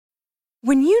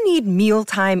When you need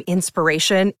mealtime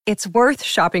inspiration, it's worth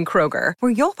shopping Kroger,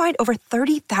 where you'll find over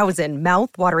 30,000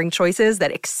 mouth-watering choices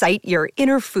that excite your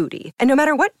inner foodie. And no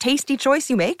matter what tasty choice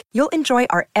you make, you'll enjoy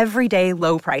our everyday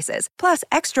low prices, plus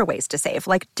extra ways to save,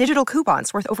 like digital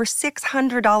coupons worth over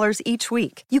 $600 each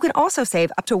week. You can also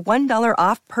save up to $1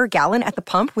 off per gallon at the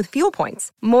pump with fuel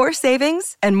points. More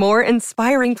savings and more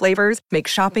inspiring flavors make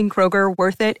shopping Kroger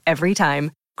worth it every time.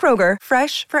 Kroger,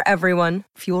 fresh for everyone.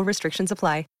 Fuel restrictions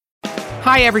apply.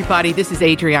 Hi, everybody. This is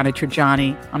Adriana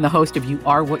Trajani. I'm the host of You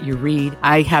Are What You Read.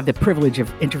 I have the privilege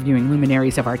of interviewing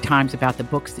luminaries of our times about the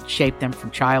books that shaped them from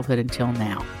childhood until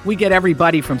now. We get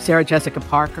everybody from Sarah Jessica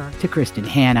Parker to Kristen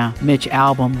Hanna, Mitch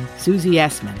Albom, Susie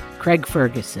Essman, Craig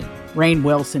Ferguson, Rainn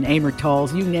Wilson, Amor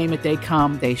Towles, you name it, they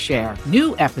come, they share.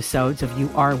 New episodes of You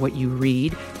Are What You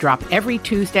Read drop every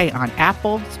Tuesday on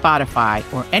Apple, Spotify,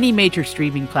 or any major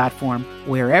streaming platform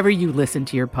wherever you listen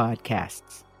to your podcasts.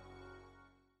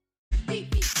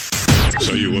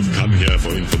 So you have come here for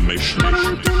information.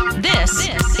 This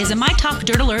is a My Talk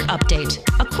Dirt Alert update.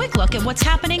 A quick look at what's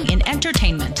happening in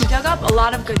entertainment. We dug up a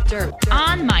lot of good dirt.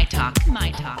 On My Talk.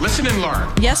 My Talk. Listen and learn.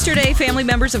 Yesterday, family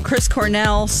members of Chris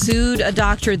Cornell sued a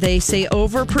doctor they say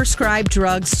overprescribed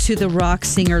drugs to the rock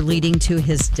singer, leading to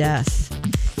his death.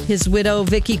 His widow,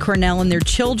 Vicky Cornell, and their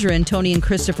children, Tony and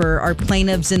Christopher, are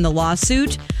plaintiffs in the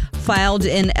lawsuit filed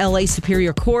in L.A.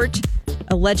 Superior Court,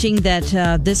 alleging that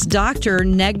this doctor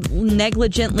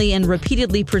negligently and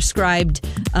repeatedly prescribed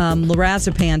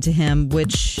lorazepam to him,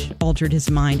 which altered his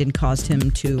mind and caused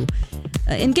him to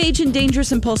engage in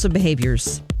dangerous impulsive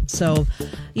behaviors. So,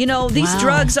 these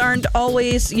drugs aren't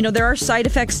always, there are side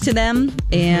effects to them.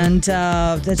 And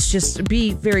let's just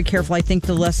be very careful. I think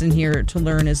the lesson here to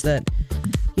learn is that,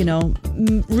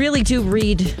 really do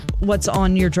read what's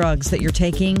on your drugs that you're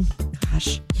taking.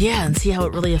 Gosh. Yeah, and see how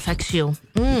it really affects you.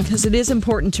 Because it is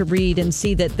important to read and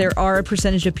see that there are a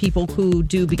percentage of people who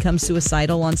do become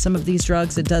suicidal on some of these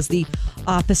drugs. It does the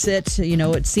opposite.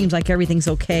 It seems like everything's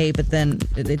okay, but then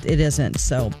it isn't.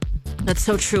 So that's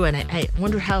so true. And I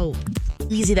wonder how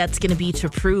easy that's going to be to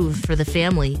prove for the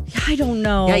family. I don't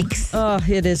know. Yikes.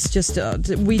 It is just,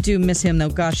 we do miss him though.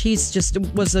 Gosh,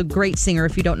 was a great singer.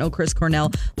 If you don't know Chris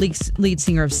Cornell, lead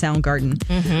singer of Soundgarden.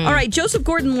 Mm-hmm. All right, Joseph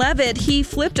Gordon-Levitt, he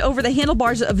flipped over the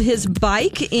handlebars of his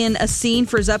bike in a scene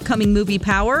for his upcoming movie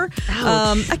Power.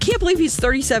 I can't believe he's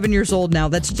 37 years old now.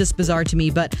 That's just bizarre to me.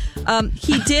 But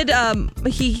he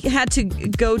had to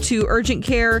go to urgent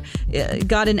care,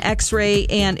 got an x-ray,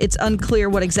 and it's unclear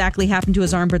what exactly happened to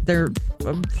his arm, but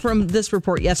from this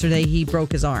report yesterday, he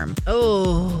broke his arm.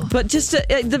 Oh. But just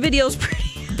the video's pretty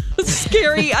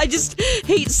scary. I just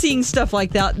hate seeing stuff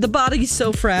like that. The body's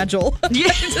so fragile.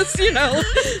 Yeah.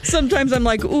 Sometimes I'm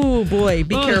like, ooh, boy,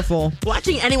 be careful.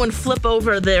 Watching anyone flip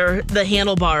over the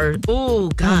handlebar, oh,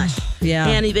 gosh. Yeah.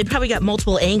 And they probably got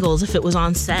multiple angles if it was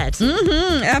on set.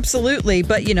 Mm-hmm, absolutely.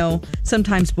 But,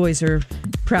 sometimes boys are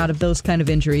proud of those kind of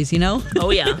injuries, Oh,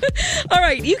 yeah. All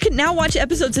right. You can now watch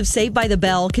episodes of Saved by the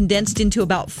Bell condensed into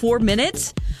about 4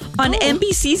 minutes on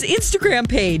NBC's Instagram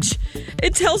page.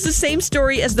 It tells the same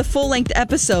story as the full-length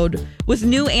episode with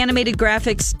new animated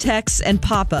graphics, text, and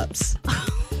pop-ups.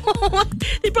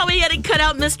 They probably had to cut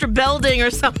out Mr. Belding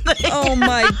or something. Oh,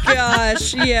 my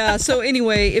gosh. Yeah. So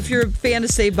anyway, if you're a fan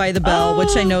of Saved by the Bell,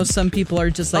 which I know some people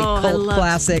are just like cult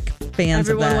classic fans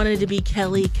of that. Everyone wanted to be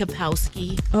Kelly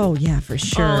Kapowski. Oh, yeah, for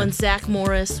sure. Oh, and Zach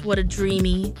Morris. What a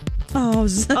dreamy. Oh,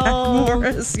 Zach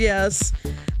Morris. Yes.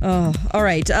 Oh, all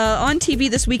right. On TV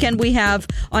this weekend, we have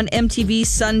on MTV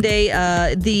Sunday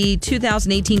the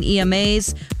 2018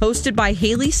 EMAs hosted by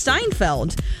Haley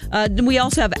Steinfeld. We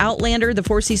also have Outlander, the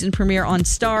 4-season premiere on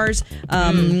Starz.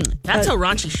 That's a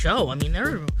raunchy show. I mean,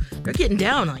 they're getting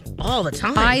down like all the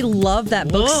time. I love that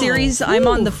book series. I'm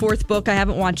on the 4th book. I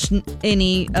haven't watched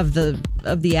any of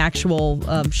the actual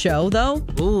show though.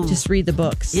 Ooh. Just read the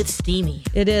books. It's steamy.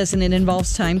 It is, and it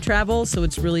involves time travel, so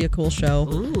it's really a cool show.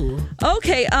 Ooh.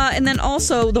 Okay, and then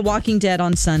also The Walking Dead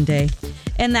on Sunday.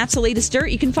 And that's the latest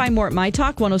dirt. You can find more at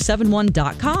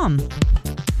mytalk1071.com.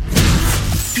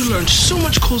 You learned so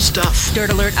much cool stuff. Dirt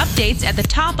Alert updates at the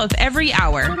top of every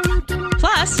hour.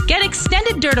 Plus, get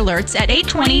extended Dirt Alerts at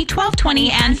 8:20,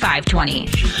 12:20, and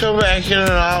 5:20. Come back in an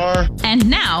hour. And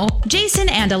now, Jason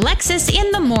and Alexis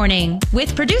in the morning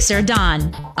with producer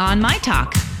Don on My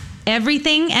Talk.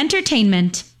 Everything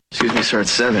entertainment. Excuse me, sir,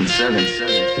 it's 7.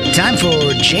 Time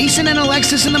for Jason and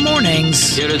Alexis in the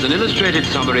mornings. Here is an illustrated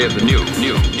summary of the news.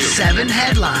 7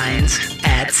 headlines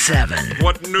at at 7.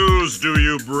 What news do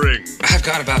you bring? I've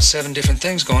got about 7 different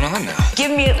things going on now. Give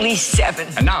me at least 7.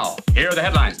 And now, here are the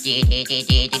headlines.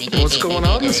 What's going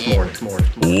on this morning?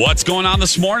 What's going on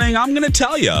this morning? I'm going to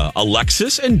tell you.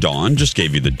 Alexis and Dawn just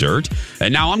gave you the dirt,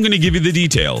 and now I'm going to give you the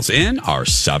details in our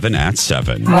 7 at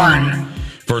 7. 1.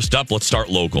 First up, let's start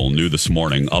local. New this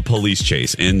morning, a police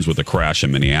chase ends with a crash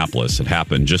in Minneapolis. It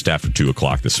happened just after 2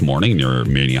 o'clock this morning near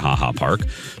Minnehaha Park.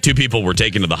 2 people were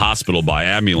taken to the hospital by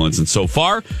ambulance, and so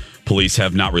far, police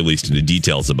have not released any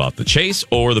details about the chase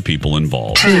or the people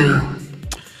involved. 2.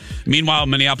 Meanwhile,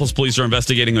 Minneapolis police are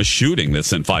investigating a shooting that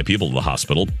sent 5 people to the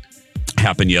hospital.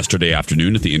 Happened yesterday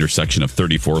afternoon at the intersection of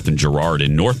 34th and Girard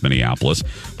in North Minneapolis.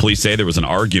 Police say there was an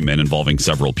argument involving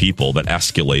several people that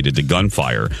escalated to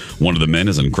gunfire. One of the men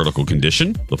is in critical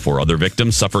condition. The 4 other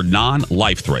victims suffered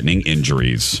non-life-threatening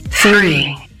injuries.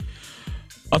 3.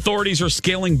 Authorities are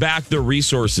scaling back their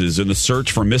resources in the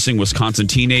search for missing Wisconsin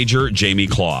teenager Jamie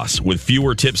Kloss. With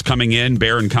fewer tips coming in,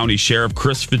 Barron County Sheriff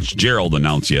Chris Fitzgerald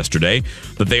announced yesterday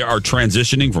that they are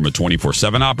transitioning from a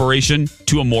 24/7 operation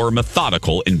to a more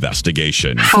methodical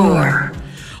investigation. 4.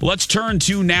 Let's turn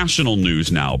to national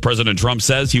news now. President Trump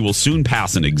says he will soon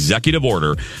pass an executive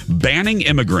order banning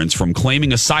immigrants from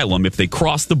claiming asylum if they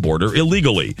cross the border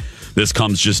illegally. This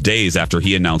comes just days after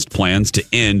he announced plans to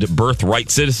end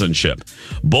birthright citizenship.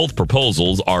 Both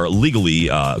proposals are legally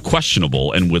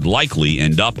questionable and would likely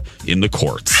end up in the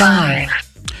courts. 5.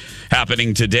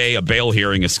 Happening today, a bail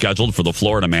hearing is scheduled for the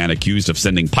Florida man accused of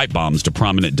sending pipe bombs to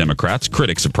prominent Democrats,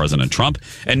 critics of President Trump,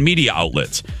 and media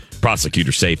outlets.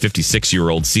 Prosecutors say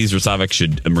 56-year-old Cesar Savic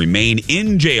should remain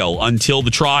in jail until the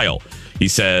trial. He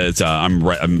says,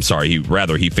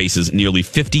 he faces nearly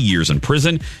 50 years in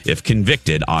prison if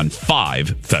convicted on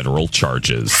 5 federal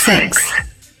charges. 6.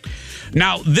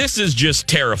 Now, this is just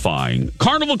terrifying.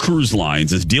 Carnival Cruise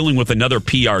Lines is dealing with another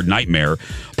PR nightmare.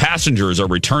 Passengers are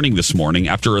returning this morning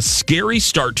after a scary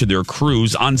start to their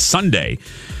cruise on Sunday.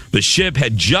 The ship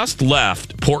had just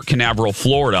left Port Canaveral,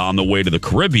 Florida on the way to the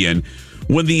Caribbean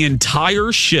when the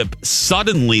entire ship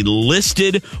suddenly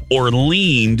listed or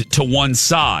leaned to one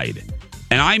side.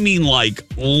 And I mean like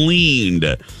leaned.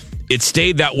 It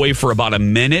stayed that way for about a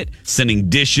minute, sending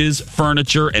dishes,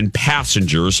 furniture, and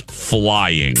passengers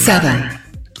flying. 7.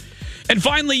 And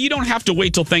finally, you don't have to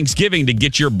wait till Thanksgiving to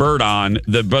get your bird on.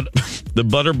 The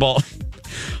Butterball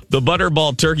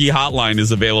Turkey Hotline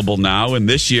is available now, and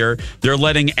this year they're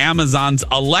letting Amazon's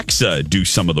Alexa do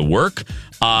some of the work.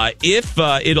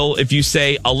 If you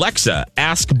say, Alexa,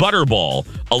 ask Butterball,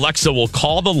 Alexa will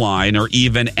call the line or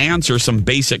even answer some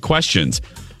basic questions.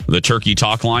 The Turkey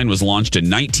Talk line was launched in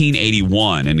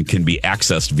 1981 and can be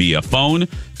accessed via phone,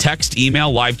 text,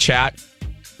 email, live chat,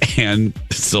 and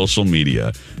social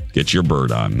media. Get your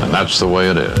bird on. And that's the way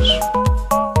it is.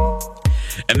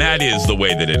 And that is the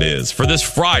way that it is for this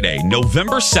Friday,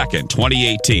 November 2nd,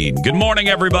 2018. Good morning,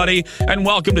 everybody, and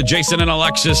welcome to Jason and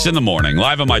Alexis in the Morning,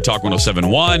 live on My Talk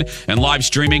 107.1 and live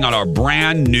streaming on our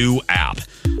brand new app.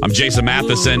 I'm Jason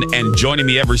Matheson, and joining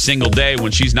me every single day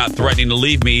when she's not threatening to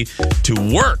leave me to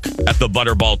work at the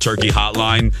Butterball Turkey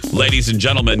Hotline, ladies and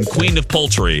gentlemen, Queen of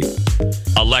Poultry,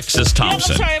 Alexis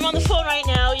Thompson. Yep, I'm sorry, I'm on the phone right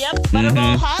now. Yep,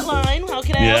 Butterball Hotline. How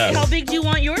can I help you? How big do you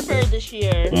want your bird this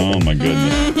year? Oh, my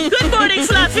goodness. Good morning,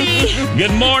 Fluffy.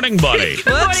 Good morning, buddy.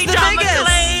 Good morning, John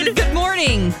McClane. Good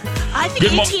morning. I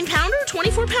think 18-pounder,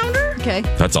 24-pounder. Okay.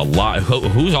 That's a lot.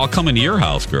 Who's all coming to your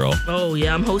house, girl? Oh,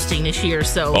 yeah, I'm hosting this year,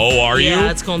 so. Oh, are you? Yeah,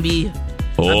 it's going to be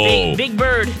a big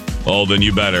bird. Oh, then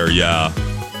you better, yeah.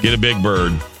 Get a big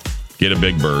bird. Get a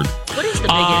big bird. What is the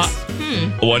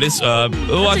biggest? What is, I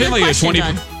think like a 20.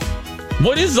 John.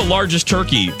 What is the largest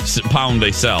turkey pound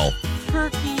they sell?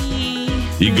 Turkey.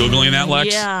 You Googling that,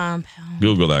 Lex? Yeah.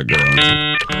 Google that, girl.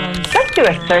 Let's do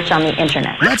a search on the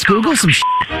internet. Let's Google some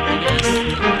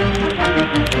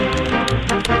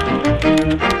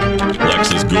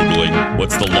Lex is Googling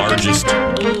what's the largest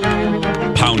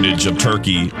poundage of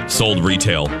turkey sold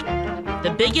retail.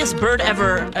 The biggest bird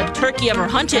a turkey ever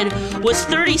hunted was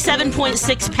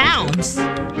 37.6 pounds.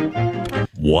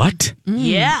 What?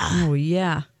 Yeah. Oh,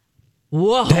 yeah.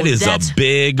 Whoa. That is a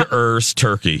big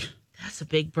turkey. That's a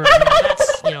big bird.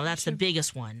 That's the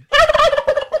biggest one.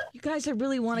 You guys, I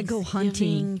really want to go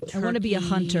hunting. I want to be a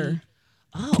hunter.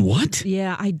 Oh. What?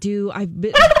 Yeah, I do. I've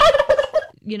been...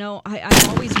 I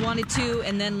always wanted to,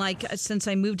 and then since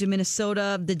I moved to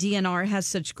Minnesota, the DNR has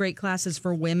such great classes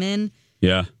for women.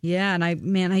 Yeah. Yeah, and I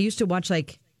used to watch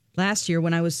last year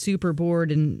when I was super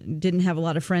bored and didn't have a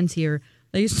lot of friends here.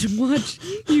 I used to watch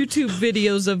YouTube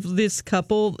videos of this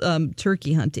couple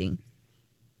turkey hunting.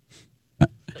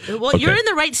 Well, You're in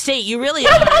the right state. You really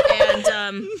are,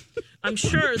 and I'm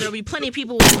sure there'll be plenty of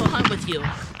people who will hunt with you.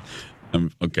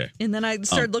 Okay. And then I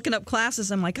started looking up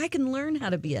classes. I'm like, I can learn how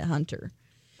to be a hunter.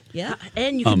 Yeah.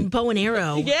 And you can bow and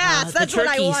arrow. Yes, that's what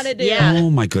I want to do. Yeah. Oh,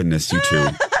 my goodness, you two.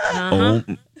 Oh,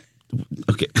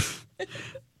 okay.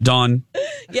 Dawn.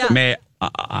 Yeah. May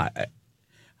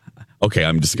okay,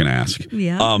 I'm just going to ask.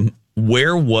 Yeah.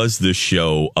 Where was the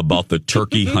show about the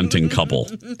turkey hunting couple?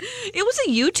 It was a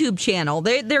YouTube channel.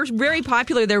 They're very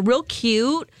popular. They're real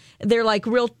cute. They're like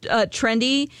real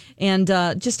trendy and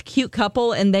just a cute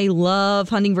couple, and they love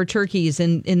hunting for turkeys.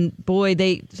 And boy,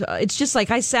 it's just like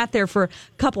I sat there for a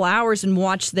couple hours and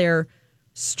watched their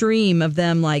stream of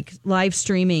them like live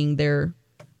streaming their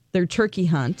turkey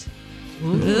hunt.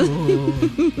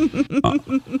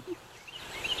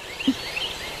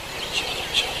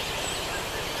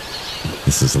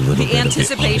 This is a little bit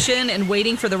anticipation and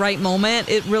waiting for the right moment.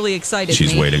 It really excited me.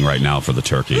 She's waiting right now for the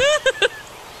turkey.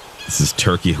 This is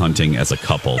turkey hunting as a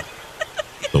couple.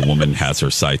 The woman has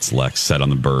her sights, Lex, set on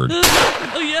the bird.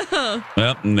 Oh, yeah.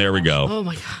 Yep, and there we go. Oh,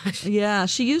 my gosh. Yeah,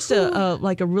 she used a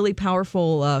really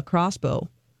powerful crossbow.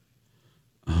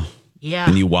 Yeah.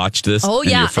 And you watched this in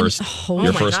your first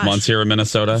months here in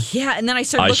Minnesota? Yeah, and then I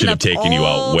started looking up taken you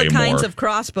out way the kinds more. of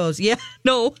crossbows. Yeah,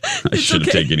 no. I should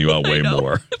have taken you out way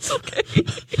more. It's okay.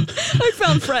 I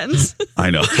found friends.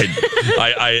 I know.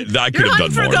 I could have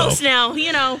done for more, ghosts though. now,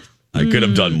 you know. I could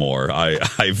have done more. I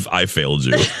failed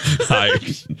you.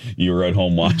 You were at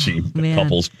home watching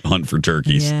couples hunt for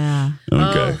turkeys. Yeah.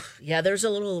 Okay. Oh, yeah, there's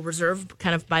a little reserve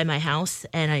kind of by my house,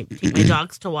 and I take my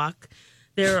dogs to walk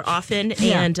there often,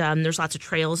 and there's lots of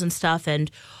trails and stuff. And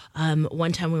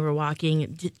one time we were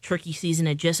walking, turkey season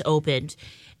had just opened,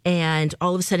 and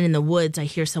all of a sudden in the woods, I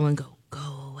hear someone go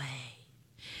away.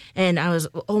 And I was,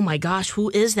 oh my gosh, who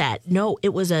is that? No, it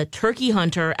was a turkey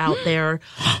hunter out there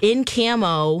in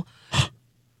camo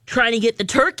trying to get the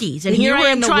turkeys. And here I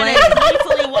am trying to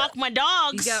playfully walk my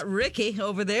dogs. You got Ricky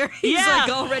over there. He's like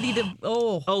all ready to,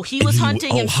 Oh, he was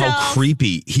hunting himself. Oh, how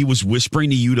creepy. He was whispering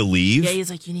to you to leave? Yeah, he's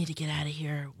like, you need to get out of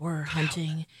here. We're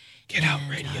hunting. Get out,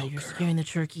 radio You're girl. scaring the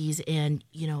turkeys, and,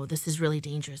 this is really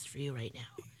dangerous for you right now.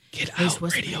 Get out,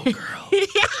 radio girl.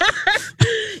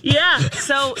 Yeah,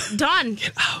 so, Dawn.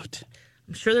 Get out.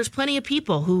 I'm sure there's plenty of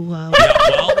people who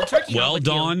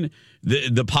Dawn,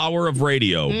 the power of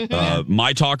radio.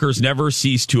 My talkers never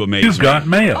cease to amaze me. You've got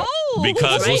mail.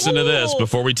 Because listen to this.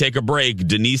 Before we take a break,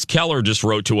 Denise Keller just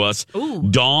wrote to us.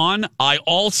 Dawn, I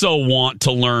also want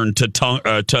to learn to turkey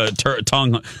hunt.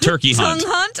 Tongue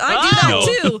hunt? I do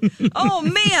that too. Oh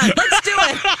man, let's do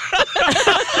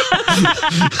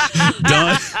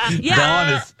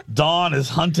it. Dawn is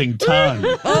hunting tongue.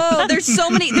 Oh, there's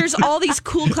all these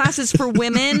cool classes for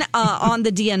women on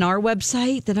the DNR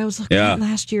website that I was looking at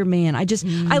last year, man. I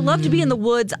love to be in the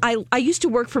woods. I used to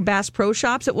work for Bass Pro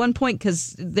Shops at one point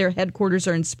because their headquarters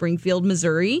are in Springfield,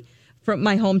 Missouri, from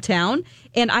my hometown.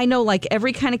 And I know like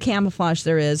every kind of camouflage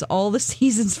there is, all the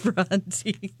seasons for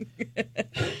hunting.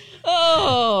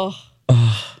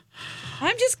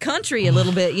 I'm just country a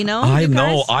little bit, I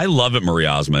know. I love it, Marie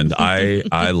Osmond.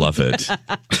 I love it.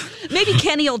 Maybe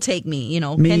Kenny will take me.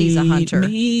 Kenny's a hunter.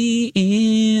 Me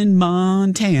in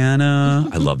Montana.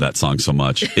 I love that song so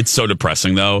much. It's so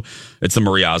depressing, though. It's the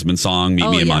Marie Osmond song, Meet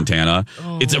Me in Montana.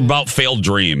 Oh. It's about failed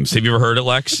dreams. Have you ever heard it,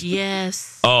 Lex?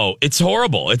 Yes. Oh, it's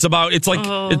horrible. It's like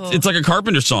it's like a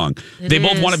Carpenter song. They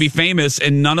both want to be famous,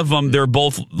 and none of them. They're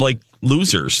both like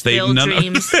losers. They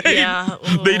dreams.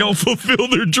 They don't fulfill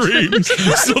their dreams,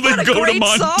 so they go to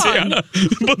Montana.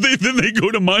 But then they go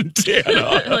to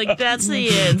Montana. Like that's the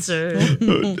answer.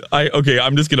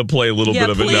 I'm just gonna play a little bit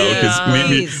of it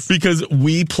now because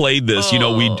we played this. We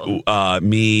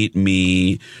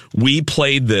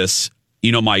played this.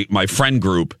 My friend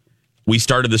group. We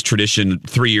started this tradition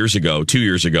 2 years ago,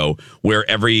 where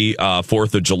every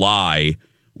 4th of July.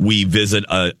 We visit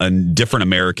a different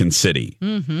American city.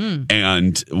 Mm-hmm.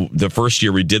 And the first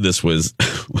year we did this was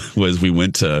we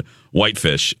went to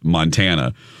Whitefish,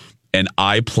 Montana. And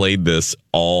I played this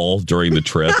all during the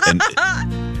trip. And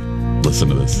listen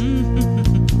to this.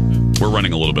 We're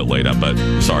running a little bit late, but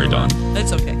sorry, Dawn.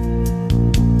 That's okay.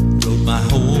 Wrote my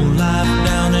whole life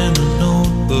down in a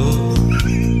notebook.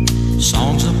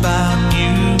 Songs about you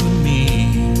and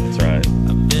me. That's right.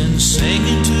 I've been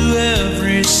singing to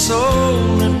every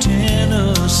soul in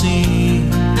Tennessee.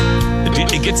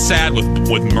 It gets sad with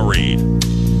Marie.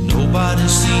 Nobody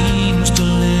seems to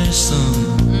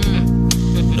listen.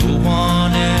 No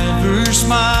one ever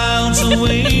smiles the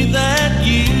way that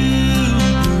you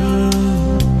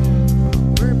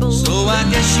do. So I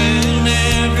guess you'll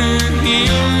never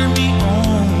hear me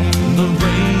on the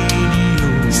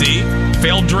radio. See?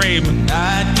 Failed dream.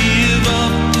 I'd give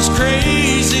up this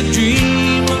crazy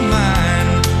dream of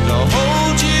mine to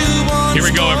hold you Here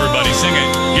we go, everybody. Sing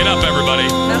it. Get up, everybody.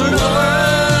 I don't know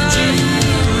the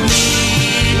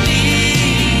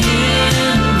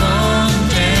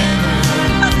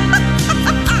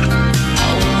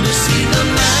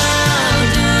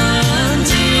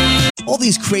All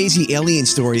these crazy alien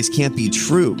stories can't be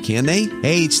true, can they?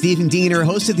 Hey, it's Stephen Diener,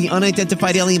 host of the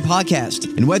Unidentified Alien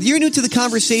Podcast. And whether you're new to the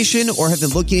conversation or have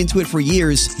been looking into it for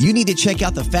years, you need to check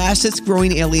out the fastest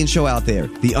growing alien show out there,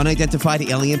 the Unidentified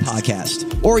Alien Podcast,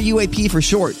 or UAP for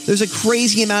short. There's a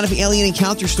crazy amount of alien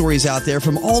encounter stories out there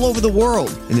from all over the world.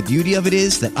 And the beauty of it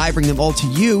is that I bring them all to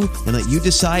you and let you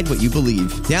decide what you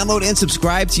believe. Download and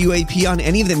subscribe to UAP on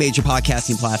any of the major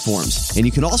podcasting platforms. And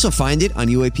you can also find it on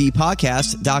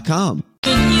UAPpodcast.com.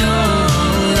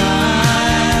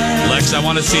 Lex, I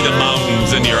want to see the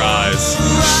mountains in your eyes.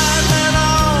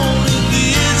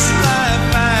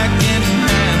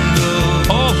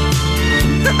 Oh.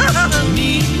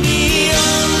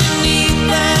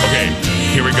 Okay,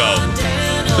 here we go.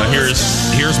 Now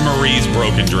here's Marie's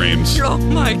Broken Dreams. Oh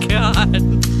my God.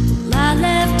 I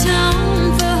left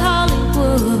town for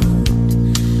Hollywood,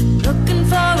 looking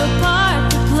for a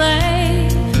part to play,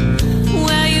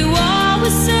 where you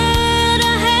always said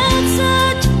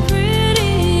such a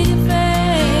pretty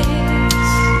face,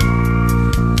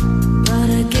 but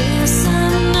I guess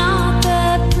I'm not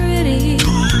that pretty.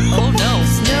 Oh no.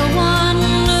 No one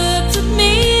looks at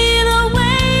me the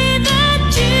way that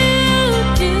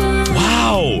you do.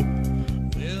 Wow.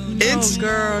 Oh,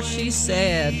 girl, she's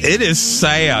sad. It is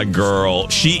sad, girl.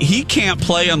 He can't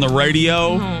play on the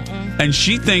radio, and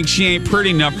she thinks she ain't pretty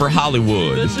enough for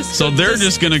Hollywood. So they're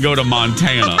just going to go to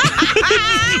Montana.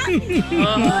 I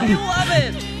love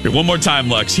it. Okay, one more time,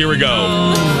 Lex. Here we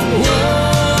go.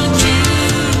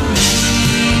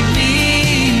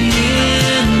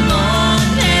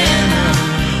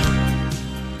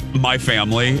 My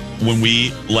family, when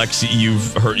Lex,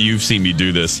 you've seen me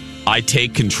do this. I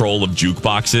take control of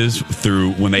jukeboxes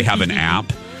through when they have an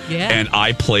app. Yeah. And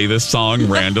I play this song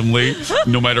randomly,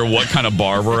 no matter what kind of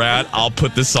bar we're at. I'll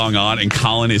put this song on, and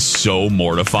Colin is so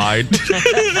mortified.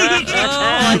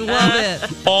 I love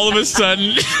it. All of a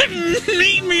sudden,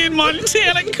 Meet Me in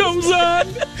Montana comes on.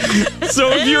 So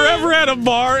if you're ever at a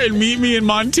bar and Meet Me in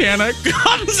Montana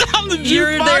comes on the jukebox,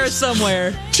 you're there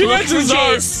somewhere. Chances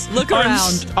are, look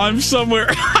around. I'm somewhere.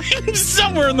 I'm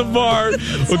somewhere in the bar.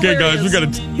 Okay, guys,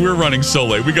 we're running so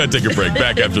late. We gotta take a break.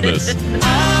 Back after this.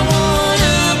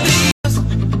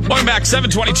 Welcome back,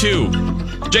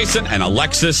 7:22. Jason and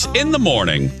Alexis in the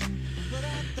morning.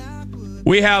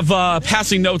 We have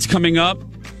passing notes coming up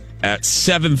at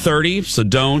 7:30, so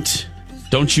don't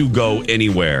you go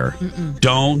anywhere.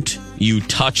 Don't you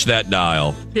touch that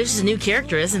dial. This is a new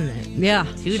character, isn't it? Yeah,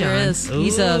 sure is.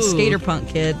 He's a skater punk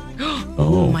kid.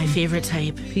 Oh, my favorite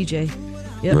type. PJ.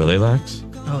 Yep. Really, Lex?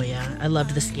 Oh, yeah. I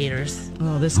loved the skaters.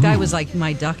 Oh, this guy was like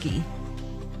my Ducky.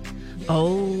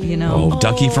 Oh, you know. Oh,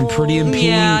 Ducky from Pretty in Pink.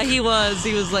 Yeah, he was.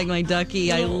 He was like my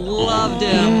Ducky. I loved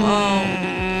him. Oh,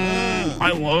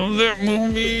 I love that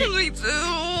movie. Me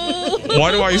too.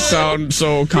 Why do I sound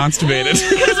so constipated?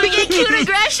 Because we get cute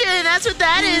aggression. That's what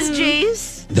that is,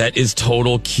 Jace. That is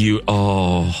total cute.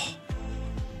 Oh,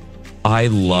 I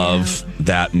love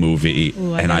that movie.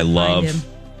 Ooh, and I love.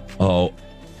 Oh.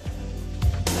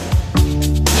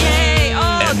 Yay.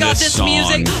 Oh, and got this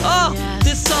music. Oh, yes.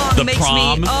 This song the makes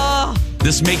prom, me. Oh.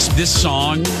 This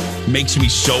song makes me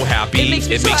so happy. It makes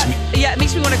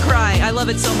me want to cry. I love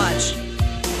it so much.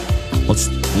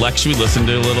 Lex, should we listen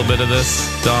to a little bit of this,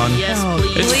 Dawn? Yes,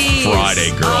 It's please.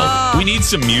 Friday, girl. We need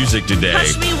some music today.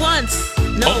 Touch me once.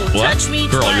 No, touch me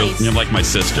girl, twice. You're like my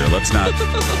sister. Let's not.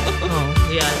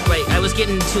 Oh, yeah, right. I was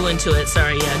getting too into it.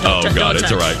 Sorry, yeah. God, don't it's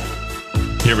touch. all right.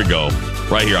 Here we go.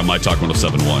 Right here on My Talk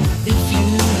 107.1.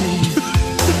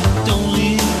 Don't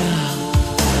leave now.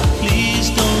 Please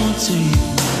don't take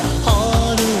my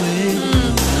heart away.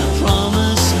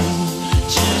 Promise me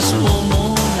just one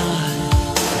more night.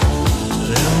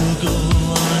 Then we'll go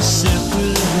our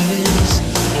separate ways.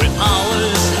 We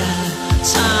always had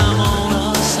time on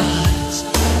our sides.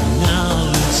 Now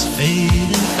it's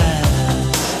fading fast.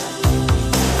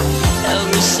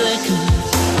 Every second,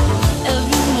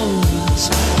 every moment,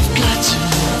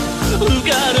 we've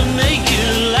got to make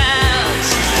it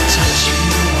last. I touch you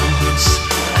once,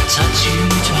 I touch you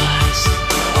twice.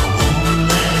 I won't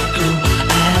let go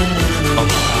at any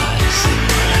price.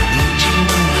 I need you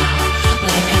now,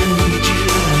 like I need you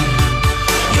then.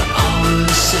 You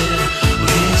always said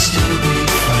we'd still be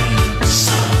friends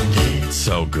someday.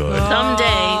 So good.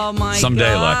 Someday. Oh my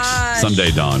Someday, gosh. Lex.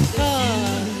 Someday, Dawn.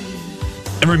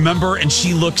 And remember, and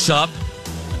she looks up.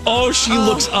 Oh, she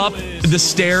looks up the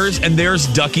stairs, and there's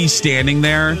Ducky standing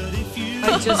there.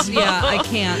 I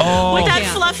can't. Oh. With that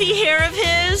fluffy hair of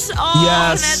his. Oh,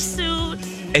 Yes. and that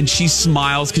suit. And she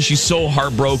smiles because she's so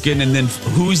heartbroken. And then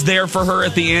who's there for her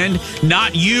at the end?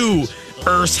 Not you,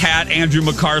 Earth's hat Andrew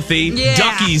McCarthy. Yeah.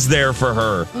 Ducky's there for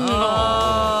her.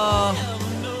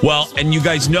 Oh. Well, and you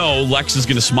guys know Lex is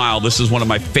going to smile. This is one of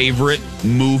my favorite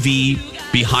movie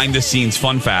behind-the-scenes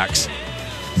fun facts.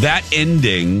 That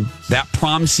ending, that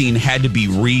prom scene had to be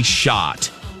reshot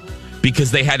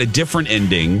because they had a different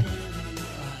ending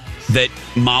that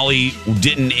Molly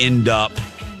didn't end up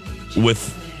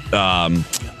with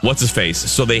what's his face.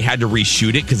 So they had to reshoot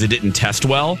it because it didn't test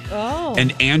well. Oh.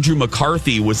 And Andrew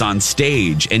McCarthy was on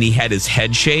stage and he had his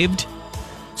head shaved.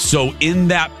 So in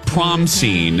that prom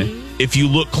scene, if you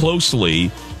look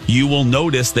closely, you will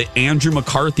notice that Andrew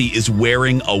McCarthy is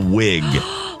wearing a wig.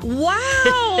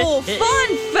 Wow.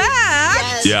 Fun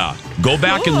fact. Yeah. Go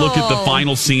back and look at the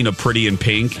final scene of Pretty in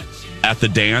Pink at the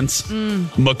dance.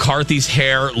 McCarthy's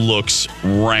hair looks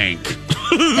rank.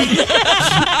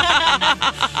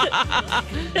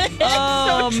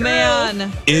 Oh, so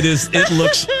man.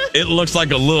 It looks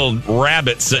like a little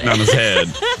rabbit sitting on his head.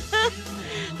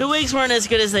 The wigs weren't as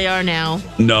good as they are now.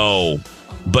 No.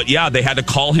 But yeah, they had to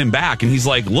call him back and he's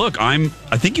like, look, I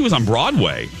think he was on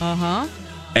Broadway. Uh-huh.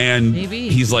 And Maybe.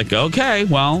 he's like, okay,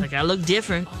 well, Like, I look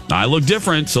different. I look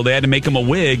different. So they had to make him a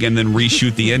wig and then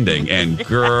reshoot the ending. And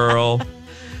girl,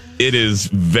 it is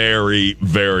very,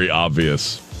 very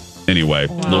obvious. Anyway,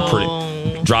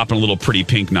 dropping a little Pretty in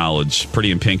Pink knowledge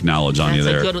on you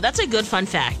there. That's a good fun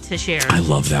fact to share. I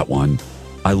love that one.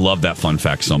 I love that fun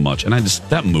fact so much. And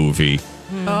that movie.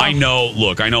 I know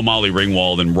Molly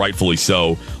Ringwald, and rightfully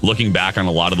so, looking back on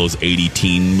a lot of those 80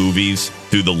 teen movies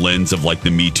through the lens of like the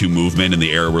Me Too movement and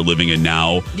the era we're living in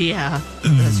now. Yeah.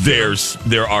 There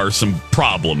are some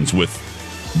problems with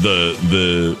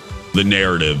the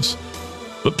narratives.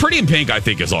 But Pretty in Pink, I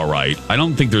think, is all right. I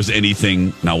don't think there's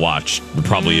anything, now watch, there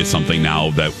probably is something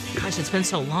now that Gosh, it's been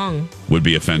so long. would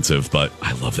be offensive, but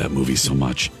I love that movie so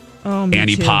much. Oh, me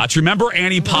Annie too. Potts. Remember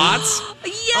Annie Potts?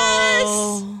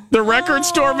 Yes. The record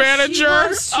store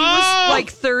manager? She was like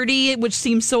 30, which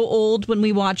seems so old when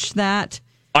we watched that.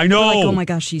 I know. We're like, oh my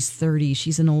gosh, she's 30.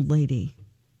 She's an old lady.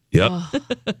 Yep.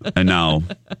 And now,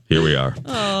 here we are.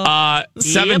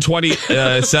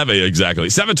 7:27, exactly.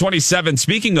 7:27.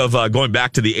 Speaking of going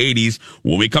back to the 80s,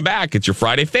 when we come back, it's your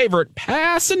Friday favorite,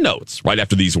 Passing Notes, right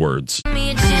after these words.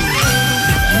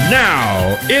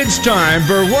 Now, it's time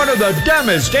for one of the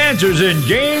dumbest answers in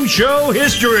game show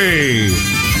history.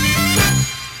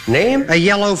 Name a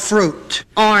yellow fruit.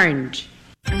 Orange.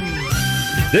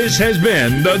 This has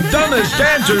been the dumbest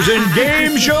answers in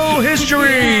game show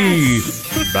history.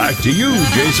 Back to you,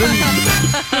 Jason.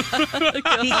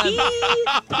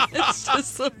 It's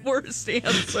just the worst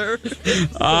answer.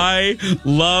 I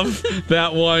love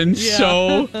that one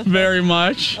so very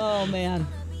much. Oh, man.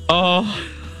 Oh.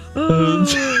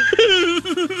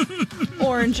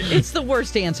 Orange. It's the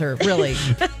worst answer, really.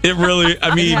 It really,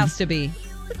 I mean. It has to be.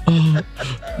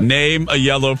 Name a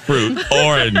yellow fruit.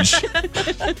 Orange.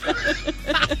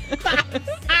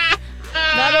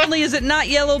 Not only is it not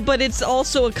yellow, but it's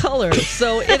also a color.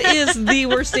 So it is the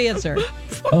worst answer.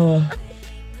 Oh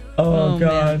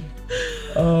God.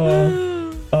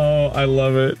 Oh, I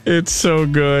love it. It's so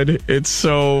good. It's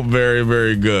so very,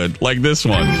 very good. Like this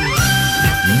one.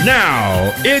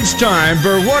 Now, it's time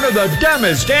for one of the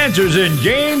dumbest answers in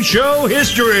game show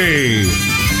history.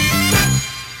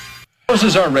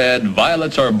 Roses are red,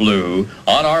 violets are blue.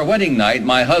 On our wedding night,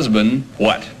 my husband,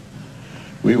 what?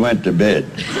 We went to bed.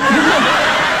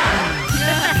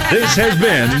 This has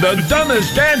been the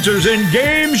dumbest answers in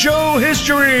game show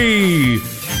history.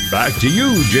 Back to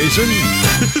you, Jason.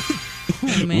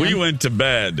 We went to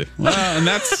bed. Well, and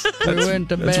that's went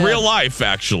to that's bed. real life,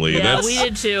 actually. Yeah, That's, we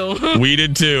did too. we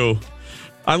did too.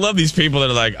 I love these people that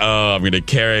are like, oh, I'm going to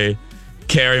carry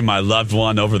my loved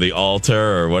one over the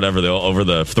altar or whatever, over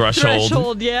the threshold.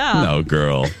 Threshold, yeah. No,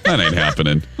 girl, that ain't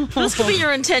happening. Those could be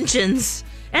your intentions.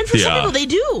 And for some people, they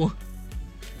do.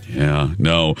 Yeah,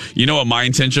 no. You know what my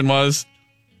intention was?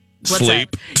 What's Sleep.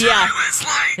 that? Yeah.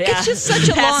 It's just such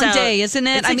a Pass long out. day, isn't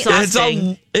it? It's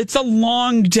exhausting. It's a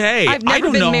long day. I've I never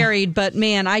don't been know. married, but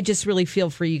man, I just really feel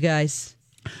for you guys.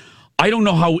 I don't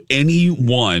know how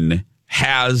anyone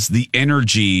has the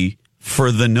energy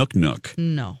for the Nook.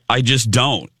 No. I just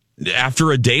don't.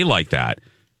 After a day like that,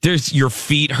 your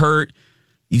feet hurt,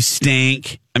 you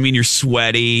stink. I mean, you're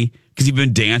sweaty because you've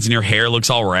been dancing. Your hair looks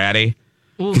all ratty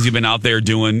because you've been out there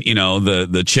doing,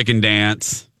 the chicken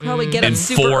dance. Probably get and up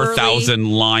super 4,000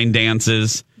 line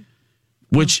dances.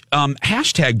 Which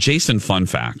hashtag Jason fun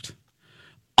fact.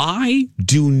 I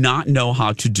do not know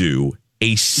how to do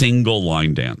a single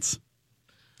line dance.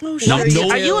 Oh, Now,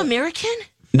 Are you American?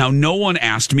 Now, no one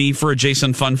asked me for a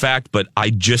Jason fun fact, but I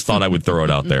just thought I would throw it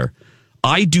out there.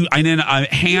 I do, and then I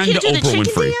hand You can't do the Oprah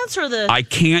chicken Winfrey. dance or the- I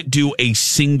can't do a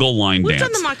single line We've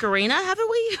dance. done the Macarena, haven't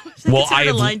we? Well, I I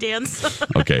have- a line dance.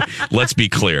 Okay, let's be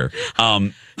clear.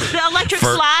 The electric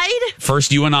slide.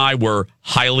 First, you and I were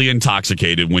highly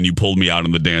intoxicated when you pulled me out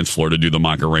on the dance floor to do the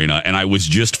Macarena, and I was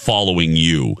just following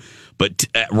you. But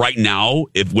right now,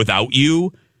 if without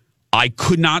you, I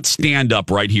could not stand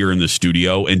up right here in the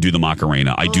studio and do the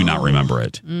Macarena. I do not remember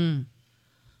it.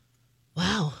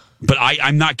 Wow. But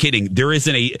I'm not kidding. There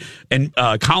isn't and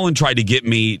Colin tried to get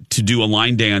me to do a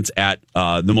line dance at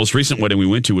the most recent wedding we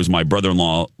went to was my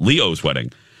brother-in-law Leo's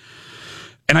wedding.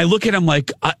 And I look at him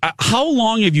like, how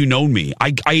long have you known me? How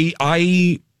about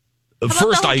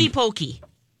the hokey pokey?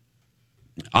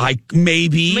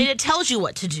 Maybe. I mean, it tells you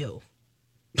what to do.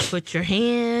 Put your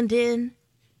hand in,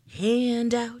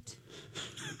 hand out.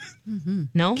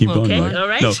 No? Keep going, okay. Lex. All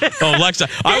right. No. Oh, Alexa,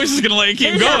 I was just going to let you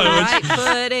keep going. Right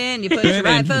foot in, you put your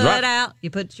right foot out. You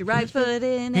put your right foot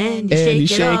in, and you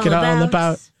shake it all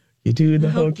about. You do the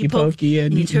hokey pokey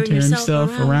and you turn yourself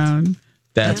around.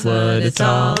 That's what it's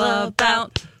all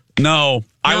about. No,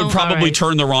 I would probably all right.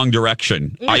 turn the wrong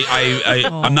direction.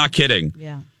 I'm not kidding.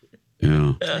 Yeah.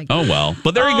 Yeah. Oh well,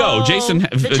 but there you go, Jason.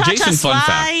 The cha-cha Jason fun fact.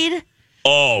 slide.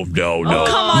 Oh no!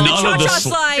 Come on, None the of cha-cha sl-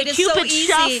 slide The is so Cupid easy.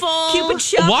 shuffle. Cupid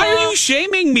shuffle. Why are you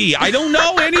shaming me? I don't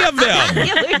know any of them.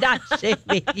 We're not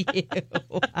shaming you.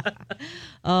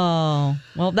 Oh,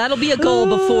 well, that'll be a goal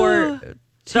before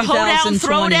The hoedown,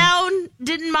 2020. throwdown.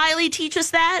 Didn't Miley teach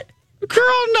us that?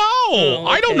 Girl, no.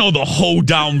 I don't know the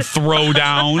hoedown,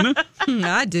 throwdown.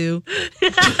 I do.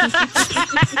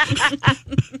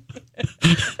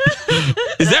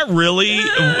 Is that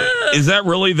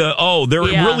really the? Oh, there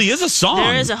Yeah. really is a song.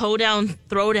 There is a hoedown,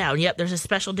 throwdown. Yep, there's a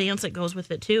special dance that goes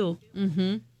with it too.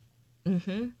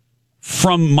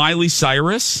 From Miley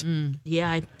Cyrus.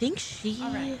 Yeah, I think she.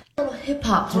 A little hip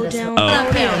hop to this Hoedown, one.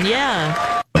 throwdown.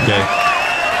 Yeah. Okay.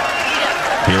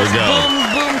 Here we go. Boom,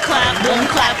 boom, clap, boom,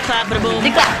 clap, clap, bada boom.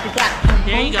 Clap, clap.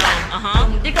 There you go.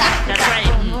 That's right.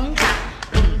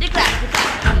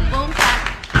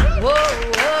 Whoa,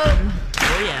 whoa.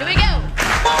 Oh yeah. Here we go.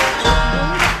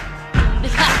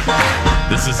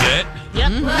 This is it.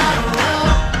 Yep.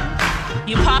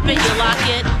 You pop it, you lock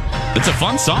it. It's a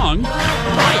fun song. One,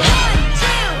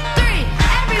 two, three.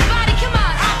 Everybody, come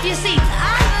on, off your seats.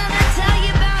 I'm gonna tell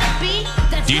you about a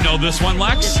beat. Do you know this one,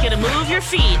 Lex? Just gonna move your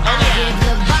feet. Oh yeah.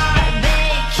 The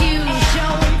barbecue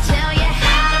show and tell you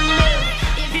how to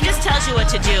move. It just tells you what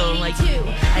to do. Like,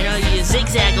 I know you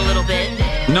zigzag a little bit.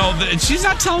 No, she's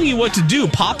not telling you what to do.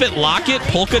 Pop it, lock it,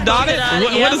 polka dot it.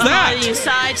 What is that? You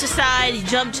side to side, you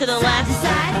jump to the left,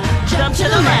 jump to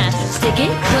the left. Stick it,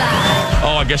 glide.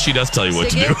 Oh, I guess she does tell you what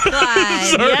to do.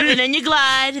 Sorry. Yep, and then you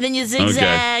glide, and then you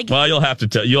zigzag. Okay. Well, you'll have to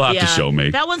to show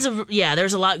me. That one's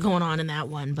there's a lot going on in that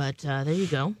one, but there you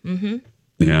go. Mm-hmm.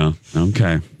 Yeah.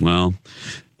 Okay. Well,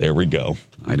 there we go.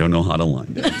 I don't know how to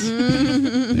line dance.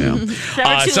 Yeah.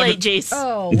 Never too late, Jace.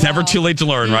 Oh, wow. Never too late to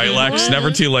learn, right, Lex?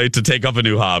 Never too late to take up a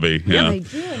new hobby. Yeah. What am I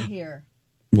doing here?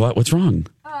 What's wrong?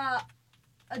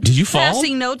 Did you fall?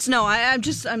 Passing notes? No, I'm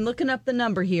looking up the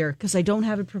number here because I don't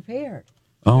have it prepared.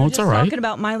 Oh, it's all right. Talking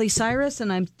about Miley Cyrus,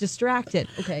 and I'm distracted.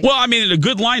 Okay. Well, I mean, a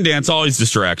good line dance always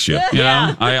distracts you. You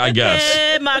know, I guess.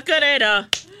 Hey, Macarena.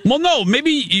 Well, no, maybe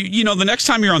you know the next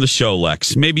time you're on the show,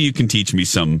 Lex, maybe you can teach me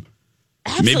some.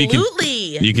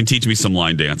 Absolutely. Maybe you can teach me some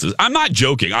line dances. I'm not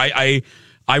joking. I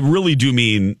really do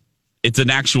mean it's an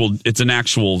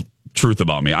actual truth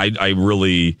about me. I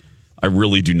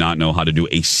really do not know how to do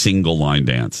a single line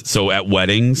dance. So at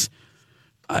weddings,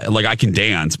 I can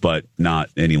dance, but not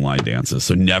any line dances.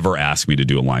 So never ask me to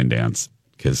do a line dance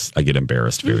because I get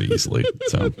embarrassed very easily.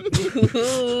 So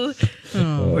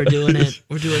we're doing it.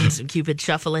 We're doing some Cupid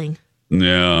shuffling.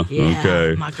 Yeah.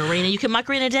 Okay. Macarena. You can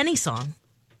Macarena to any song.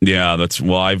 Yeah,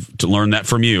 I've learned that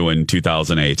from you in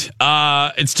 2008.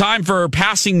 It's time for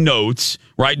passing notes,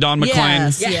 right, Don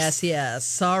McClain?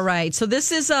 Yes. All right. So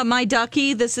this is My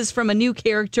Ducky. This is from a new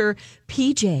character,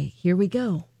 PJ. Here we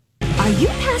go. Are you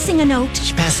passing a note?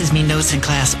 She passes me notes in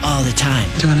class all the time.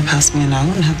 Do you want to pass me a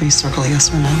note and have me circle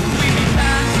yes or no?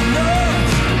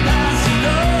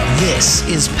 This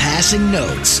is Passing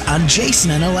Notes on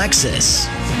Jason and Alexis.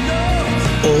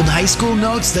 Old high school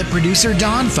notes that producer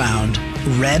Dawn found,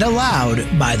 read aloud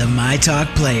by the My Talk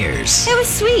players. It was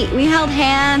sweet. We held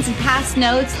hands and passed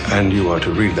notes. And you are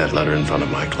to read that letter in front of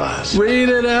my class. Read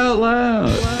it out loud.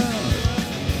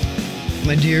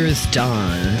 My dearest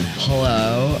Dawn,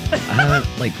 hello. I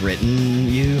haven't written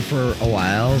you for a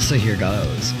while, so here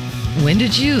goes. When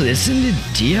did you listen to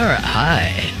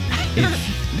DRI?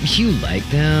 If if you like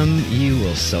them, you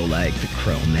will so like the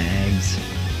Cro-Mags.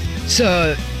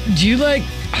 So, do you like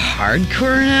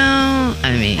hardcore now?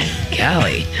 I mean,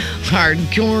 golly,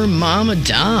 hardcore Mama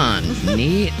Dawn.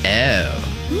 Neat-o.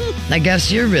 I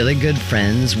guess you're really good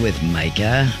friends with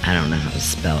Micah. I don't know how to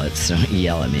spell it, so don't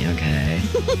yell at me, okay?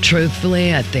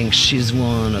 Truthfully, I think she's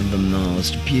one of the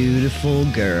most beautiful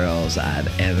girls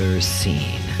I've ever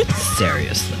seen.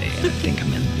 Seriously, I think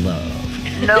I'm in love.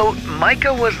 No,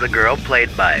 Micah was the girl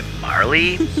played by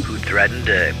Marley who threatened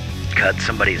to cut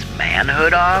somebody's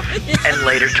manhood off and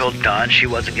later told Dawn she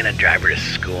wasn't going to drive her to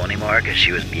school anymore because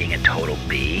she was being a total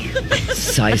B.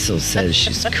 Sisal says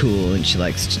she's cool and she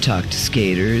likes to talk to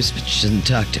skaters, but she doesn't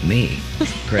talk to me.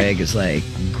 Greg is like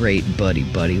great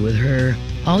buddy with her.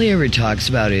 All he ever talks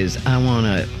about is, I want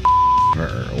to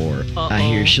her, or I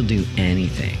hear she'll do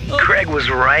anything. Greg was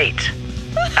right.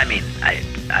 I mean, I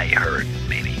heard,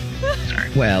 maybe. Sorry.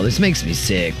 Well, this makes me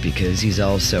sick because he's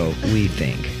also, we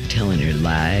think, telling her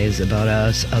lies about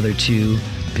us other two.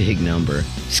 Big number.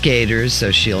 Skaters, so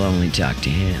she'll only talk to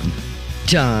him.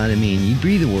 Dawn, I mean, you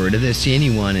breathe a word of this to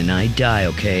anyone and I die,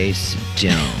 okay? So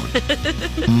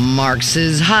don't. Mark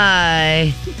says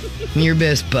hi. Your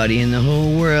best buddy in the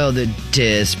whole world that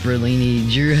desperately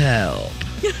needs your help.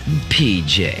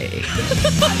 PJ.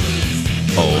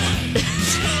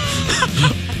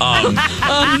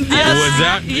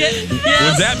 Yes.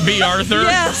 Was that B. Arthur?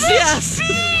 Yes.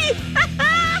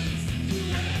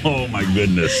 Oh my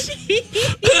goodness.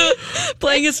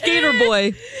 Playing a skater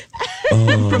boy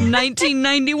from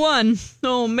 1991.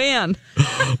 Oh man,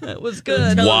 that was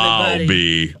good. Wow,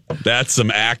 B. That's some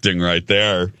acting right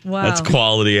there. Wow. That's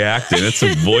quality acting. That's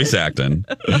some voice acting.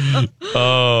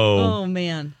 Oh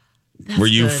man. Were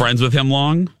you friends with him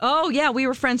long? Oh yeah, we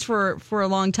were friends for a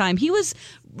long time. He was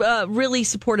really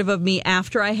supportive of me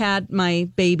after I had my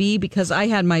baby, because I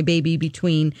had my baby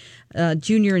between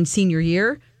junior and senior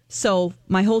year. So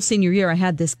my whole senior year, I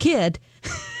had this kid.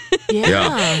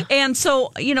 Yeah. And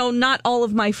so, not all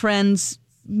of my friends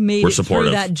made it through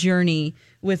that journey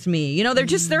with me.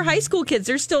 They're high school kids.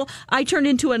 I turned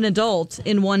into an adult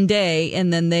in one day,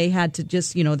 and then they had to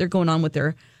just, they're going on with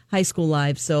their high school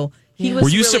lives. So he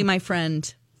was really my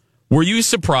friend. Were you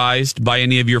surprised by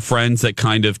any of your friends that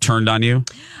kind of turned on you?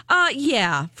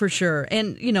 Yeah, for sure.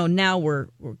 And, now we're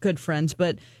good friends,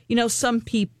 but, some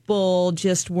people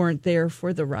just weren't there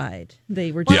for the ride.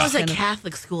 They were just it was a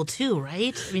Catholic school too,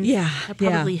 right? I mean, that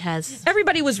probably has.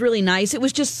 Everybody was really nice. It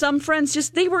was just some friends,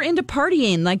 they were into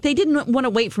partying. Like, they didn't want to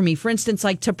wait for me. For instance,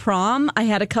 like to prom, I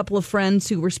had a couple of friends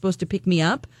who were supposed to pick me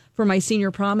up for my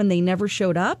senior prom, and they never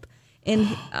showed up. And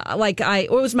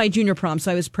it was my junior prom,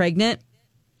 so I was pregnant.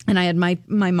 And I had my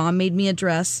mom made me a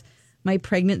dress, my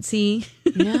pregnancy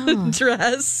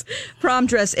dress, prom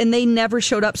dress, and they never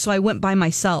showed up. So I went by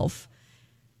myself.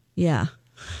 Yeah.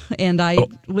 And I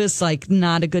was like,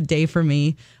 not a good day for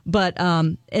me. But,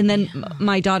 and then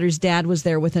my daughter's dad was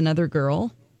there with another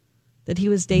girl that he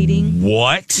was dating.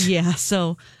 What? Yeah.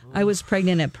 So I was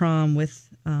pregnant at prom with,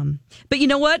 but you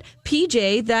know what?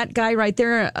 PJ, that guy right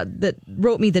there that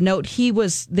wrote me the note, he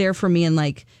was there for me and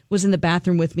was in the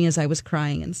bathroom with me as I was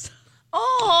crying and stuff.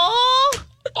 Oh.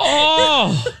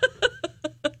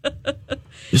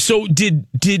 So did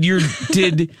your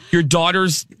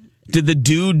daughters, did the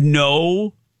dude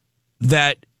know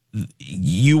that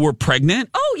you were pregnant?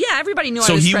 Oh yeah, everybody knew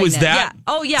so I was he pregnant. Was that? Yeah.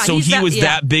 Oh yeah. So he was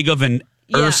that big of an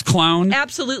Earth clown?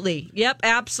 Absolutely. Yep,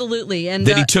 absolutely. And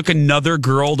that he took another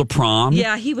girl to prom?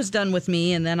 Yeah, he was done with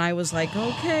me, and then I was like,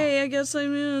 okay, I guess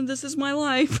this is my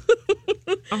life.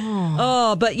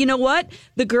 But you know what?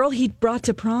 The girl he brought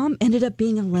to prom ended up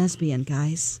being a lesbian,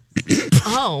 guys.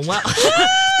 Oh, well.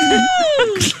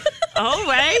 All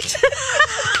right.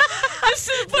 I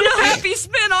should put a happy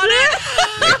spin on it.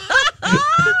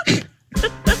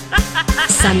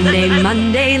 Sunday,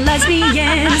 Monday,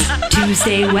 lesbians.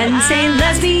 Tuesday, Wednesday,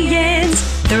 lesbians.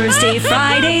 Thursday,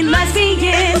 Friday,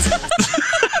 lesbians.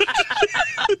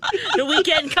 The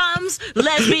weekend comes,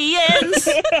 lesbians.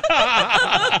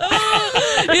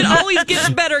 It always gets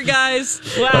better, guys.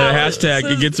 Wow.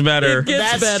 Hashtag it gets better. It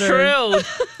gets That's better. True.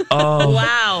 Oh.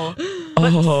 Wow.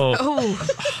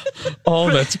 Oh,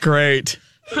 that's great.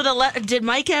 Did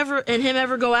Mike ever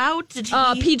go out? Did he?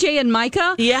 PJ and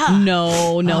Micah? Yeah.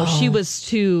 No, she was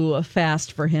too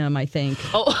fast for him, I think.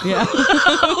 Oh, yeah.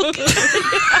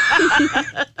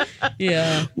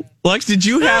 Yeah. Lex, did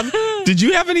you have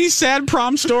any sad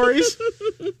prom stories?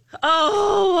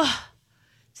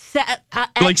 Sad.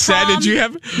 Sad? Did you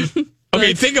have?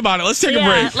 Okay, think about it. Let's take a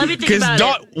break. Let me think about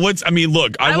it. I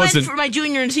wasn't went for my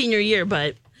junior and senior year,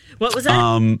 but what was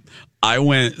that? I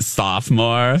went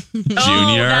sophomore,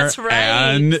 junior, that's right.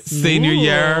 and senior Ooh.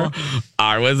 year.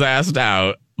 I was asked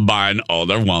out by an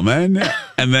older woman,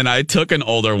 and then I took an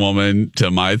older woman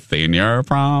to my senior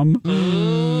prom.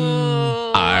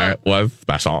 I was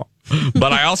special.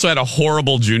 But I also had a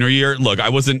horrible junior year. Look, I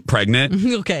wasn't pregnant.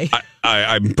 Okay.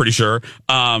 I'm pretty sure.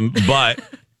 But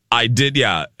I did,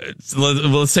 yeah.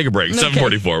 Let's take a break.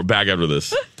 7:44. Back after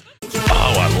this.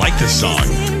 Oh, I like this song.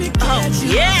 Oh,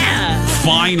 yeah.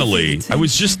 Finally. I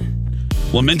was just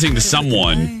lamenting to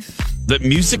someone that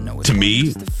music, to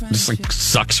me, just like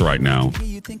sucks right now.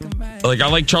 Like, I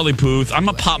like Charlie Puth. I'm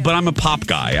a pop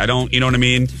guy. I don't, you know what I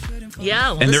mean?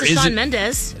 Yeah, well, And this there is Shawn isn't-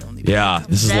 Mendes. Yeah,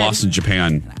 this is Dead. Lost in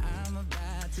Japan.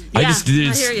 Yeah, I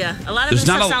it's- hear you. A lot of there's this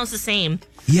not stuff a- sounds the same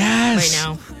Yes. right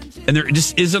now. And there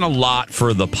just isn't a lot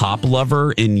for the pop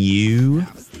lover in you.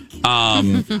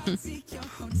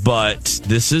 But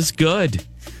this is good.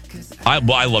 I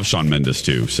love Shawn Mendes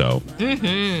too, so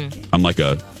I'm like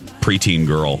a preteen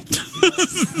girl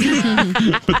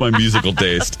with my musical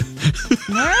taste.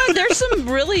 There's some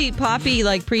really poppy,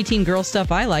 like preteen girl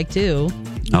stuff I like too.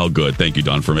 Oh, good. Thank you,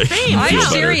 Don, for making me I'm feel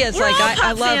better. serious. We're Like all I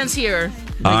pop love. fans here.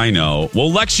 I know.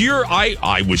 Well, Lex,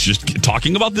 I was just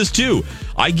talking about this too.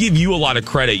 I give you a lot of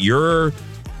credit.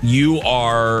 You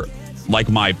are like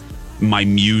my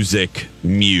music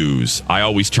muse. I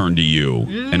always turn to you.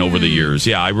 And over the years,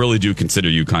 yeah, I really do consider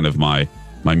you kind of my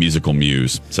musical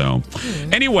muse. So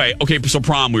anyway, okay, so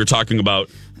prom, we were talking about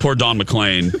poor Don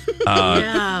McLean.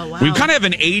 Yeah, wow. We kind of have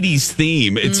an 80s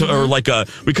theme. It's or like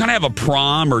we kind of have a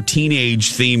prom or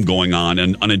teenage theme going on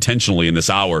and unintentionally in this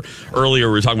hour. Earlier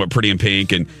we were talking about Pretty in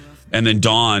Pink and then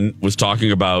Dawn was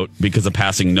talking about, because of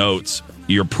passing notes,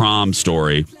 your prom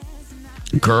story.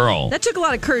 Girl. That took a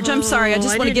lot of courage. I'm sorry. I just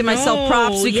I want to didn't give myself know.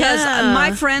 props because Yeah.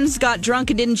 my friends got drunk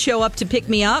and didn't show up to pick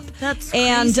me up. That's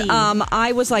and crazy.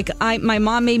 I was like, my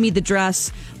mom made me the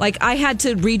dress. Like I had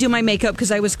to redo my makeup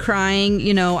because I was crying.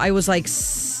 You know, I was like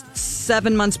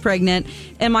 7 months pregnant,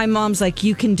 and my mom's like,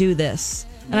 "You can do this,"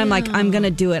 and I'm like, "I'm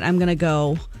gonna do it. I'm gonna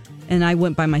go," and I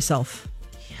went by myself.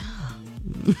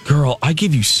 Girl, I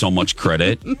give you so much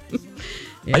credit.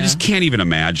 I just can't even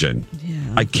imagine. Yeah.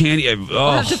 I can't.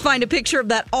 I'll have to find a picture of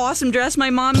that awesome dress my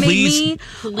mom Please. made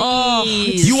me. Oh,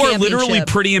 it's You are literally championship.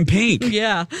 Pretty in Pink.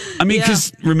 Yeah. I mean, Yeah.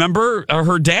 because remember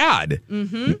her dad?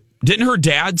 Mm-hmm. Didn't her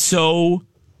dad sew?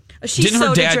 She Didn't her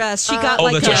sewed dad- a dress. She got Oh,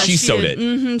 like that's right. She sewed it.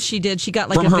 Mm-hmm, she did. She got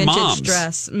like From a her vintage mom's.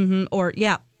 dress. Mm-hmm. Or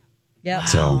yeah.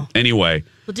 So anyway,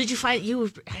 Well, did you find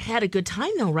you had a good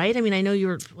time though, right? I mean, I know you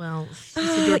were. Well, you said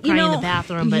you were crying in the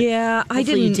bathroom, but yeah, I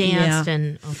hopefully didn't. You danced yeah.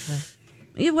 and okay.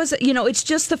 It was, it's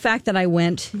just the fact that I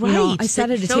went. Right, You know, I sat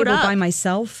that at a you showed table up. by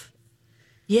myself.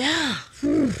 Yeah.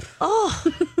 oh,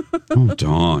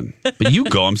 Dawn. But you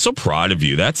go. I'm so proud of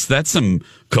you. That's some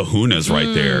kahunas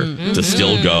right there to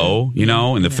still go,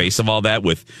 in the face of all that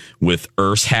with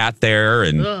Earth's hat there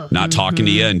and not talking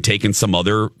to you and taking some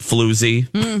other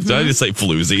floozy. Did I just say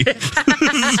floozy?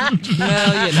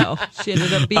 Well, she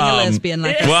ended up being a lesbian.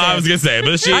 Like well, I was going to say,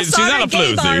 but I she's saw her not a at a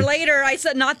gay bar floozy. later. I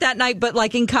said not that night, but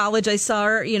like in college, I saw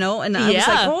her. And I was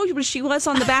like, oh, she was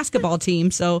on the basketball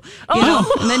team, so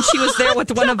and then she was there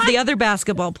with one of the other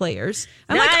basketball players.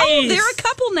 I'm like, oh, they're a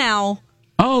couple now.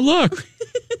 Oh, look.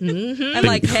 I'm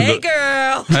like, hey,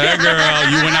 girl. Hey,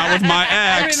 girl, you went out with my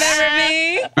ex. Remember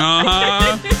me?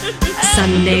 Uh-huh.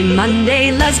 Sunday,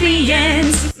 Monday,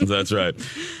 lesbians. That's right.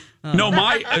 No,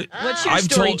 my... What's your I've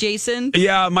story, told- Jason?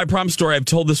 Yeah, my prom story. I've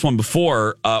told this one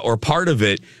before, or part of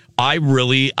it.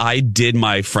 I did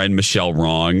my friend Michelle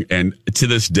wrong, and to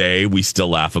this day we still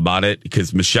laugh about it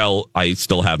because Michelle, I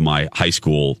still have my high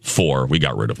school 4. We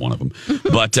got rid of one of them,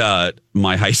 but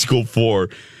my high school 4.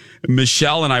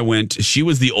 Michelle and I went. She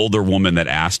was the older woman that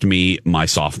asked me my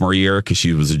sophomore year because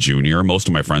she was a junior. Most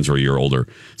of my friends were a year older,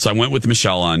 so I went with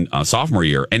Michelle on sophomore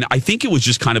year, and I think it was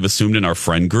just kind of assumed in our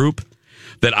friend group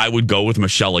that I would go with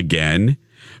Michelle again.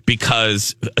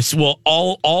 Because, well,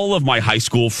 all of my high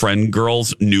school friend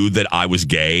girls knew that I was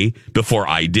gay before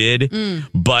I did,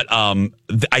 but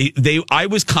I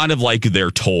was kind of like their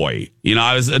toy,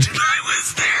 I was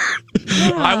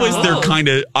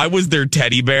I was their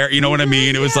teddy bear, you know what I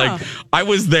mean? It was like I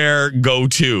was their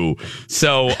go-to.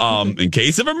 So, in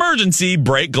case of emergency,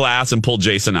 break glass and pull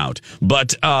Jason out.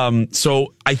 But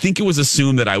so I think it was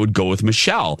assumed that I would go with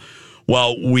Michelle.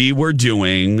 Well, we were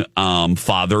doing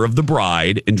Father of the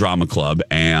Bride in Drama Club,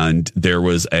 and there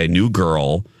was a new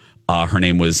girl Her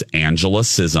name was Angela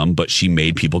Sism, but she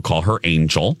made people call her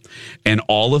Angel. And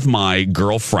all of my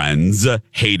girlfriends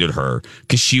hated her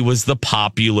because she was the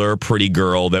popular pretty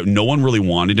girl that no one really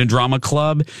wanted in drama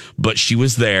club, but she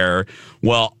was there.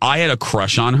 Well, I had a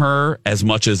crush on her as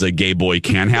much as a gay boy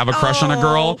can have a crush on a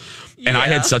girl. And I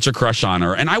had such a crush on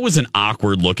her. And I was an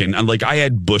awkward looking, and like I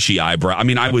had bushy eyebrow. I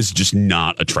mean, I was just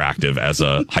not attractive as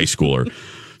a high schooler.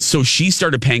 So she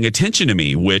started paying attention to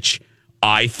me, which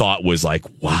I thought was like,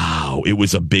 wow, it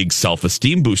was a big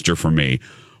self-esteem booster for me.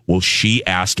 Well, she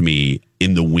asked me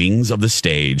in the wings of the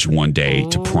stage one day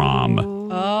to prom.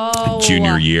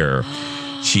 Junior year.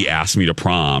 She asked me to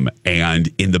prom. And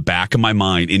in the back of my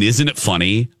mind, and isn't it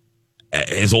funny?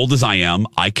 As old as I am,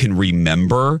 I can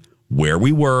remember where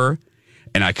we were,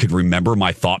 and I could remember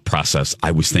my thought process.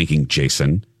 I was thinking,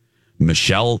 Jason,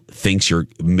 Michelle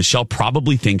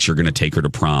probably thinks you're going to take her to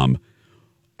prom.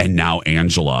 And now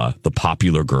Angela, the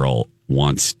popular girl,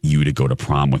 wants you to go to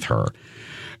prom with her.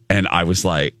 And I was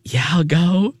like, yeah, I'll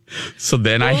go. So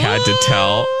then I had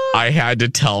to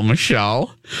tell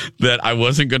Michelle that I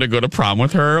wasn't going to go to prom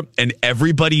with her. And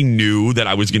everybody knew that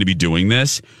I was going to be doing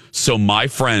this. So my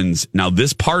friends, now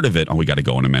this part of it, we got to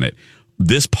go in a minute.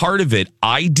 This part of it,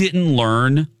 I didn't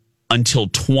learn until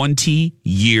 20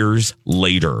 years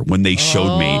later when they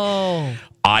showed me.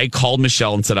 I called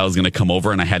Michelle and said I was going to come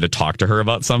over and I had to talk to her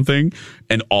about something.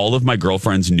 And all of my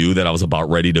girlfriends knew that I was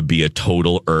about ready to be a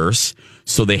total Urs.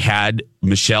 So they had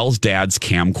Michelle's dad's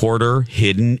camcorder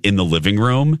hidden in the living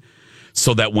room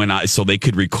so that so they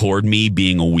could record me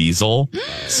being a weasel.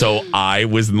 So I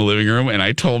was in the living room and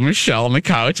I told Michelle on the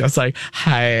couch, I was like,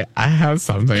 hi, I have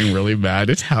something really bad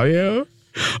to tell you.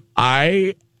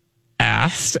 I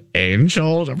asked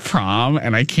Angel to prom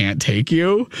and I can't take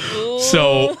you.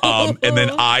 So, and then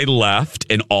I left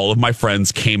and all of my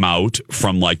friends came out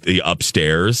from like the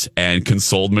upstairs and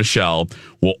consoled Michelle.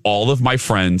 Well, all of my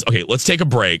friends, okay, let's take a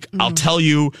break. I'll tell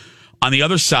you on the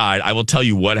other side, I will tell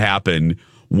you what happened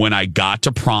when I got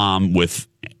to prom with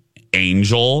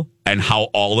Angel and how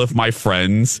all of my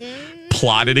friends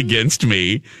plotted against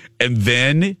me. And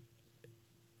then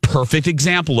perfect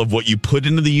example of what you put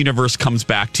into the universe comes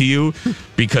back to you,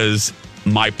 because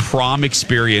my prom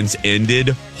experience ended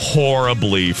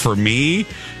horribly for me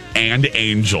and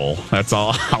Angel. That's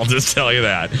all. I'll just tell you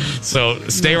that. So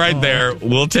stay right there.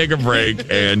 We'll take a break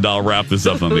and I'll wrap this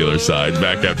up on the other side.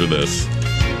 Back after this.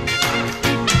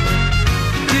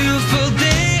 Beautiful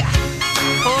day.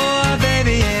 Oh,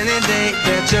 baby, any day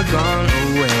that you're gone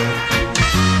away.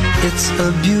 It's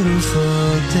a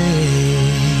beautiful day.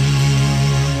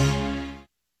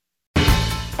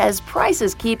 As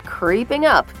prices keep creeping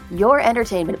up, your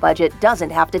entertainment budget doesn't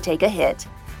have to take a hit.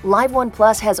 Live One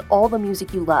Plus has all the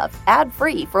music you love,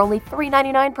 ad-free for only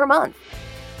 $3.99 per month.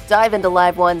 Dive into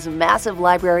Live One's massive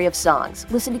library of songs,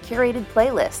 listen to curated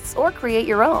playlists, or create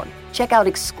your own. Check out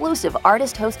exclusive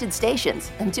artist-hosted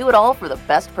stations, and do it all for the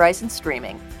best price in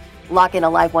streaming. Lock in a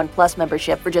Live One Plus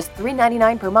membership for just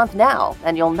 $3.99 per month now,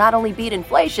 and you'll not only beat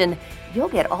inflation, you'll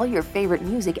get all your favorite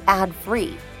music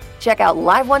ad-free. Check out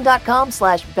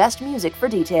liveone.com/bestmusic for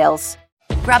details.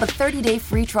 Grab a 30-day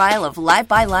free trial of Live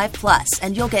by Live Plus,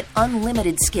 and you'll get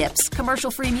unlimited skips,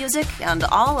 commercial-free music, and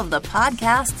all of the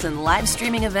podcasts and live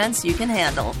streaming events you can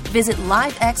handle. Visit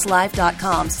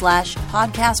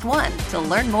livexlive.com/podcast1 to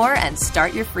learn more and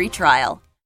start your free trial.